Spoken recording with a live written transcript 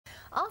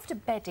after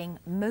bedding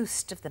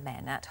most of the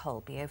men at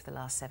Holby over the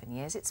last 7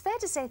 years, it's fair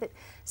to say that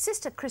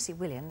Sister Chrissy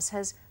Williams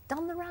has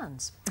done the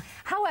rounds.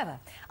 However,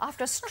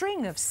 after a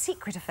string of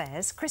secret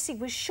affairs, Chrissy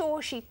was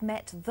sure she'd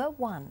met the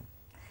one.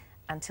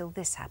 Until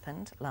this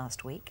happened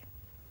last week.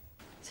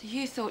 So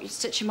you thought you'd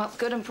stitch him up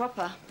good and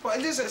proper? Well,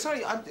 Liz,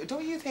 sorry,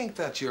 don't you think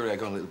that you're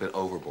going a little bit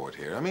overboard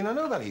here? I mean, I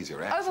know that he's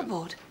your ex.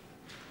 Overboard?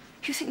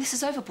 You think this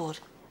is overboard?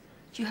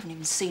 You haven't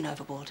even seen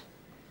Overboard.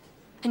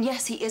 And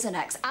yes, he is an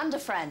ex and a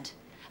friend.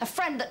 A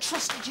friend that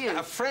trusted you.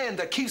 A friend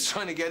that keeps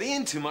trying to get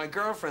into my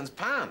girlfriend's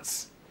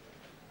pants.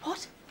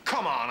 What?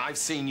 Come on, I've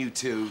seen you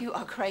two. You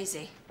are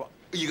crazy. What,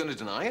 are you going to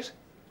deny it?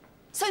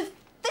 So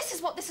this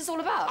is what this is all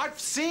about? I've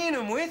seen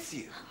him with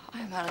you.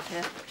 I'm out of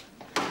here.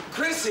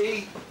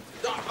 Chrissy!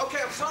 Oh, OK,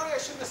 I'm sorry I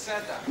shouldn't have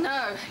said that.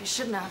 No, you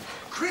shouldn't have.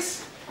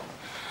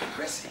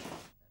 Chrissy.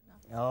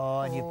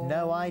 Oh, and you've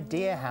no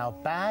idea how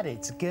bad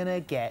it's gonna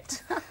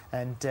get.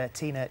 And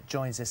Tina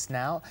joins us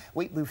now.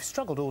 We've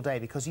struggled all day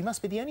because you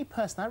must be the only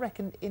person, I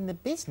reckon, in the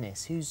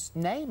business whose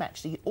name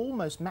actually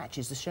almost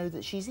matches the show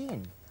that she's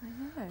in. I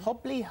know.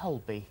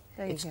 Holby.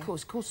 It's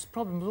caused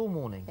problems all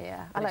morning.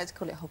 Yeah, I like to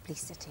call it Hobley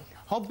City.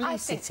 Hobley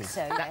City.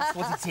 So, that's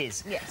what it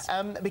is. Yes.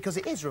 Because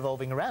it is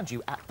revolving around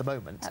you at the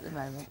moment. At the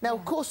moment. Now,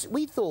 of course,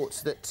 we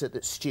thought that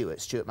Stuart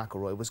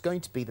McElroy was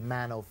going to be the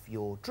man of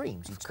your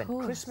dreams. You'd spent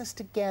Christmas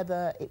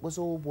together. It was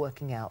all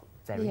working out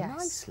very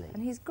nicely.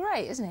 And he's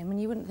great, isn't he? I mean,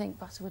 you wouldn't think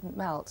butter wouldn't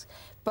melt.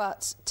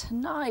 But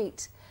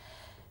tonight,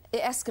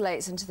 it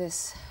escalates into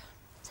this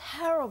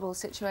terrible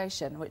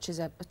situation, which is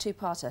a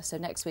two-parter. So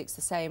next week's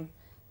the same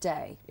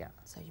day. Yeah.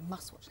 So you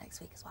must watch next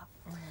week as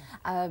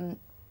well.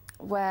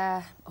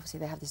 Where, obviously,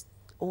 they have this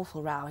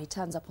awful row. He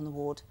turns up on the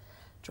ward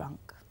drunk.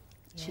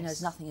 Yes. She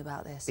knows nothing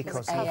about this.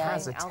 Because he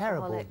has a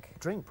terrible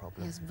drink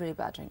problem. He has a really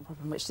bad drink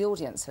problem, which the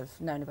audience have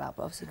known about,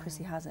 but obviously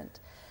Chrissy hasn't.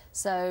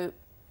 So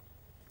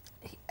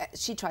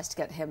she tries to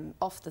get him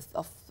off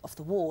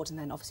the ward and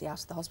then obviously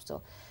out of the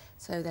hospital.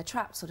 So they're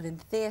trapped sort of in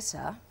the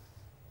theatre.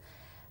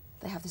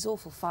 They have this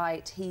awful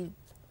fight. He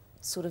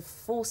sort of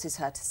forces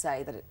her to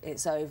say that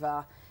it's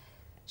over.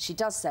 She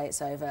does say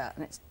it's over,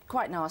 and it's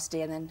quite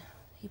nasty, and then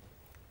he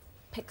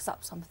picks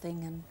up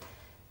something and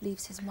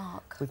leaves his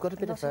mark. We've got a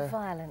bit of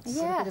violence.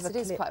 Yes, it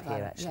is quite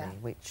violent, here,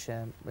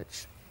 actually,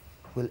 which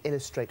will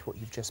illustrate what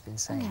you've just been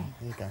saying. Okay.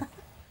 Here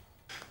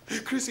you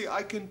go. Chrissy,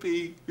 I can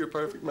be your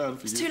perfect man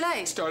for you. It's too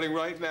late. Starting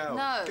right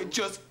now. No.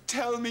 Just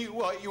tell me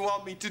what you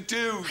want me to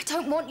do. I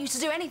don't want you to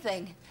do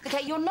anything.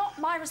 OK, you're not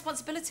my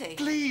responsibility.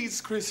 Please,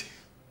 Chrissy.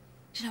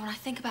 Do you know, when I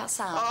think about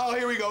Sam... Oh,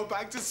 here we go,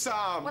 back to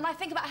Sam. When I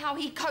think about how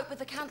he coped with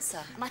the cancer,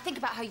 and I think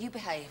about how you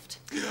behaved...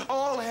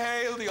 All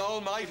hail the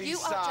almighty Sam. You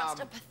are just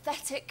a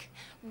pathetic,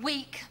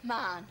 weak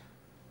man.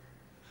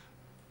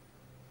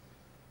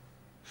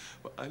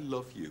 Well, I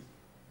love you.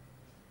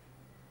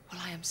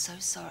 Well, I am so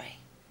sorry,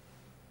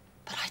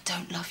 but I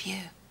don't love you.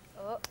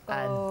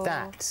 And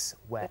that's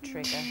where... The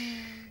trigger.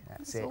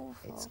 That's it.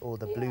 Awful. It's all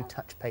the blue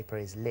touch paper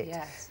is lit.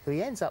 Yes. So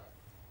he ends up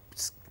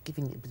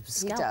giving a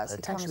scalpel,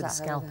 attached with a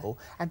scalpel,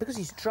 and because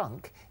he's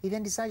drunk, he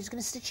then decides he's going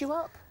to stitch you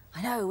up.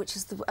 I know, which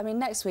is I mean,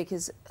 next week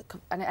is,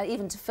 and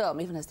even to film,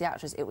 even as the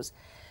actress, it was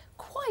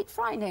quite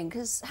frightening,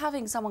 because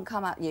having someone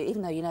come at you,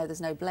 even though you know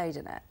there's no blade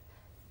in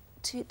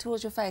it,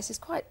 towards your face is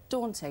quite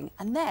daunting.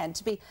 And then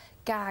to be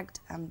gagged,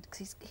 and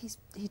cause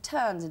he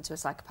turns into a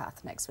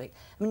psychopath next week.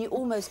 I mean, you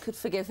almost could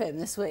forgive him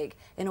this week,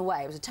 in a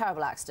way. It was a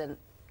terrible accident.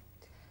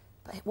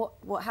 But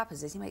what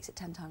happens is he makes it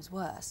 10 times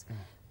worse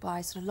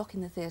by sort of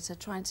locking the theatre,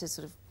 trying to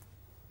sort of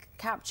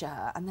capture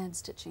her, and then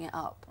stitching it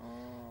up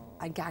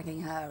and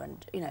gagging her,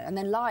 and you know, and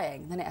then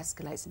lying. Then it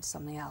escalates into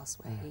something else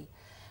where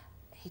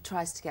he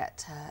tries to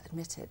get her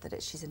admitted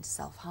that she's into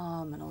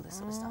self-harm and all this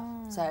sort of stuff.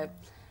 So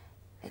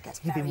it gets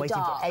very dark. You've been waiting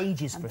for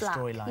ages for a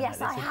storyline. Yes,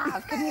 like this. I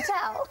have. Can you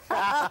tell?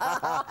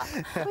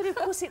 But of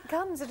course it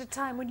comes at a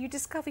time when you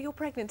discover you're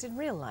pregnant in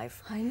real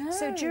life. I know.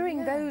 So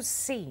during those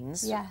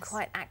scenes, Yes,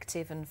 quite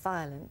active and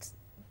violent,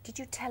 did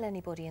you tell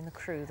anybody in the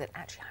crew that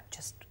actually I'm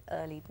just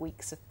early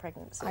weeks of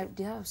pregnancy?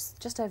 Yeah, it was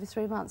just over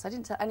 3 months. I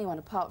didn't tell anyone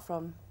apart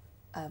from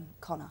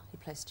Connor, who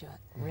plays Stuart.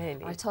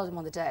 Really? I told him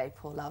on the day,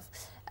 poor love.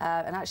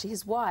 And actually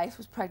his wife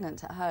was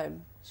pregnant at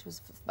home. She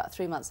was about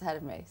 3 months ahead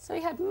of me. So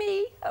he had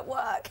me at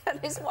work and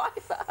his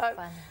wife at home.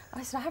 Funny.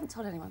 I said, I haven't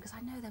told anyone because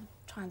I know they'll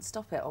try and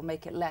stop it or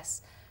make it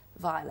less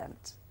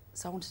violent.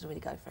 So I wanted to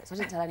really go for it. So I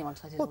didn't tell anyone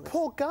until I did all this.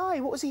 Poor guy.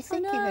 What was he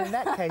thinking in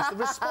that case? The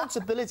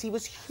responsibility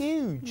was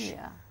huge.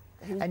 Yeah.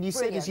 And you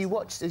said as you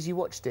watched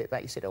it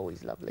back, you said, "Oh,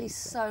 he's lovely." He's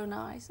so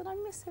nice, and I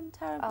miss him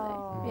terribly.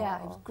 Oh.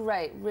 Yeah, he was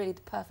great. Really, the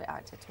perfect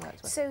actor to work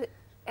with. So,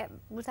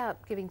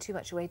 without giving too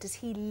much away, does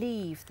he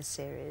leave the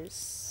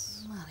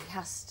series? Well, he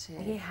has to.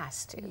 He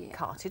has to. Yeah.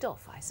 Carted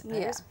off, I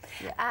suppose.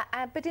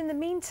 Yeah. But in the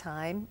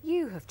meantime,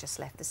 you have just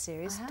left the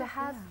series to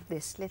have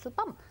this little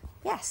bump.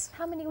 Yes.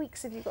 How many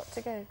weeks have you got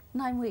to go?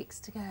 9 weeks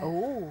to go.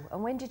 Oh,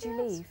 and when did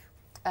you leave?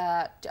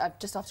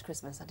 Just after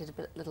Christmas. I did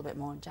a little bit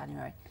more in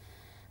January.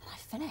 And I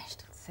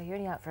finished. So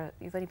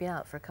you've only been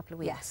out for a couple of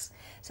weeks. Yes.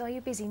 So are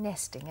you busy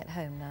nesting at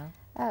home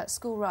now?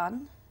 School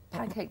run,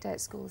 pancake day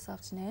at school this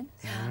afternoon.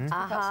 So I'll pick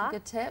up some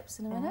good tips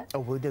in a minute. Oh,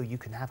 well, no, you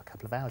can have a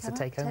couple of hours to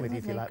take home with you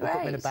if you like. Great.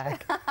 We'll put them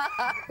in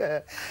a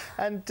bag.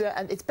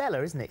 and it's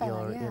Bella, isn't it,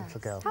 Bella, your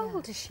little girl? How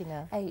old is she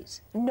now?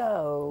 8.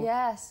 No.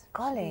 Yes.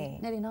 Golly.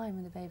 Nearly 9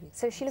 with the baby.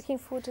 So is she looking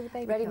forward to the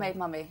baby? Ready-made,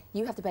 mummy.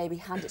 You have the baby,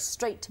 hand it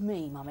straight to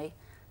me, mummy.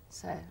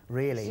 So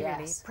Really? yes,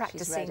 Really? she's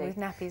Practicing ready. with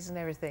nappies and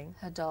everything.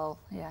 Her doll,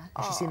 yeah.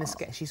 Has she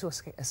seen she saw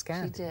a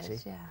scan, She didn't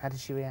did, she? yeah. How did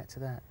she react to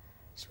that?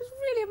 She was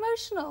really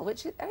emotional,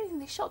 which is anything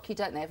they shock you,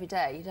 don't they, every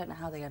day? You don't know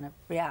how they're going to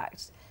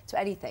react to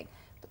anything.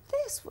 But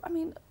this, I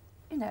mean,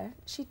 you know,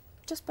 she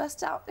just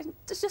burst out,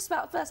 just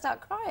about burst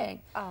out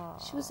crying. Oh.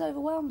 She was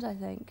overwhelmed, I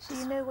think. Do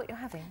you know what you're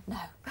having? No.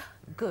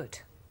 Good.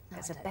 No,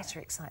 That's a better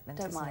excitement,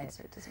 Don't isn't mind, it?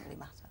 so it doesn't really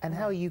matter. And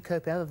how are you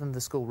coping, other than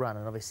the school run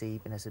and obviously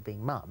as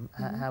being mum,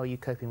 how are you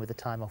coping with the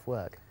time off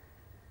work?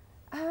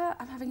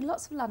 I'm having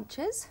lots of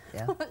lunches.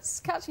 Yeah. It's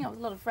catching up with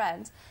a lot of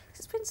friends. 'Cause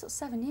it's been sort of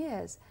 7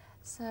 years,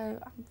 so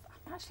I'm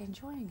actually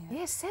enjoying it.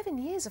 Yes, 7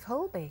 years of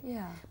Holby.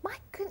 Yeah. My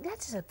goodness,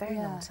 that is a very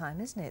long time,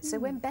 isn't it? So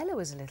when Bella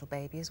was a little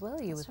baby as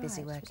well, you That's were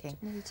busy right, she working.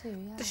 was nearly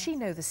 2, yeah. Does she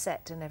know the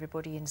set and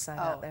everybody inside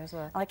out there as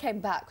well? I came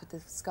back with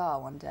the scar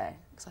one day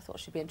because I thought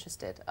she'd be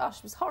interested. Oh,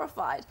 she was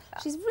horrified.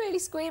 She's really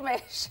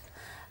squeamish.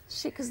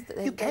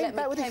 You came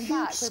back with a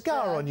huge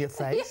scar on your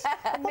face?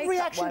 Yeah. What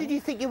reaction did you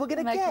think you were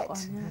going to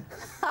get?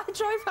 I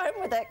drove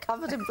home with it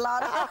covered in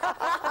blood.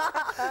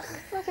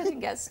 Like I didn't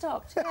get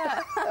stopped.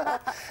 Yeah.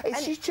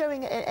 Is she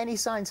showing any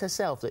signs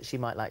herself that she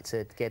might like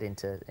to get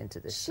into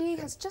this? She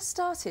has just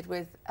started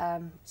with,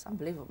 it's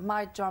unbelievable,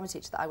 my drama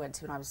teacher that I went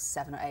to when I was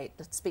 7 or 8,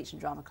 the speech and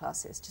drama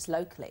classes, just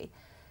locally.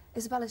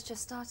 Isabella's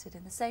just started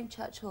in the same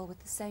church hall with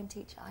the same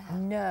teacher I had.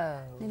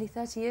 No. Nearly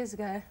 30 years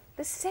ago.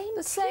 The same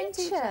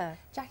teacher.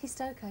 Jackie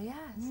Stoker, yes.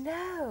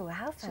 No,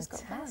 how She's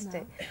got Bella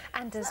fantastic. now.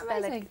 And does Isn't that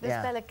Bella, amazing?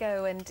 Bella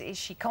go, and is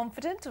she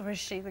confident or is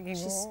she thinking...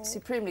 She's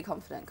supremely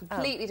confident,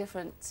 completely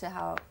different to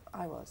how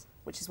I was,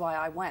 which is why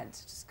I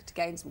went, just to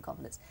gain some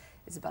confidence.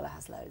 Isabella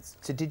has loads.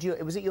 So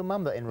was it your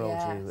mum that enrolled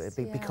Yes,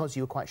 you because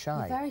you were quite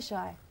shy? Very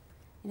shy.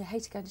 You know,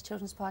 hated going to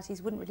children's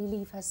parties, wouldn't really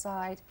leave her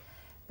side.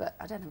 But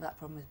I don't have that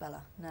problem with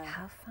Bella, no.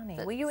 How funny.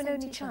 But Were you an same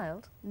only teacher.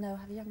 child? No, I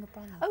have a younger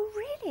brother. Oh,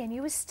 really? And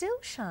you were still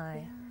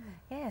shy?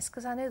 Yeah. Yes,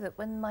 because I know that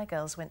when my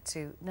girls went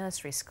to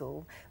nursery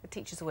school, the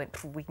teachers all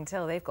went, we can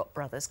tell they've got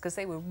brothers, because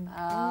they were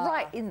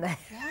right in there,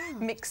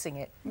 mixing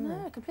it.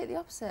 No, completely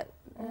opposite.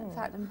 In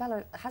fact, and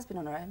Bella has been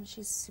on her own.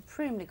 She's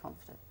supremely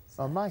confident.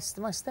 Well, my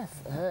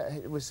Steph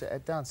was a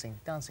dancing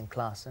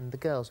class, and the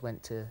girls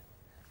went to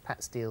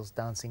Pat Steele's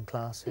dancing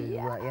class, who,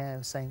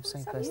 same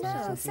person.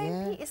 Yeah,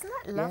 same Isn't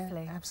that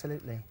lovely? Yeah,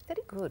 absolutely.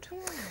 Very good. Yeah.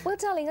 Well,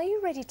 darling, are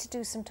you ready to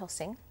do some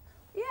tossing?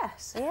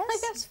 Yes. Yes?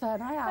 Yes,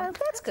 Fern, I am. Oh,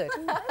 that's good.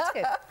 That's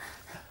good.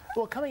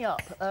 Well, coming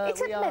up... it's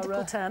a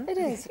medical term. It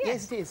is.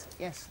 Yes, it is,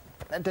 yes.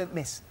 And don't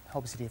miss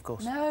Holby City, of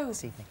course,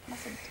 this evening.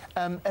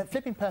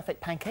 Flipping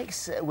Perfect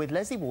Pancakes with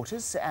Leslie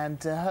Waters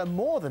and her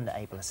more than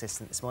able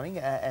assistant this morning.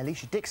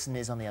 Alicia Dixon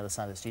is on the other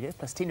side of the studio.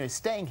 Plus, Tina is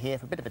staying here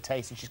for a bit of a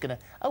taste, and she's going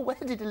to... Oh, where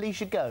did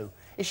Alicia go?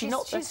 Is she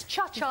not... She's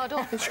cha-cha'd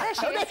off. There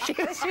she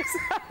is.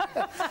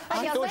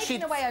 I thought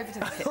making her way over to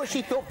the I thought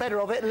she thought better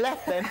of it and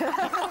left then.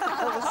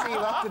 We'll see you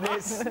after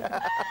this.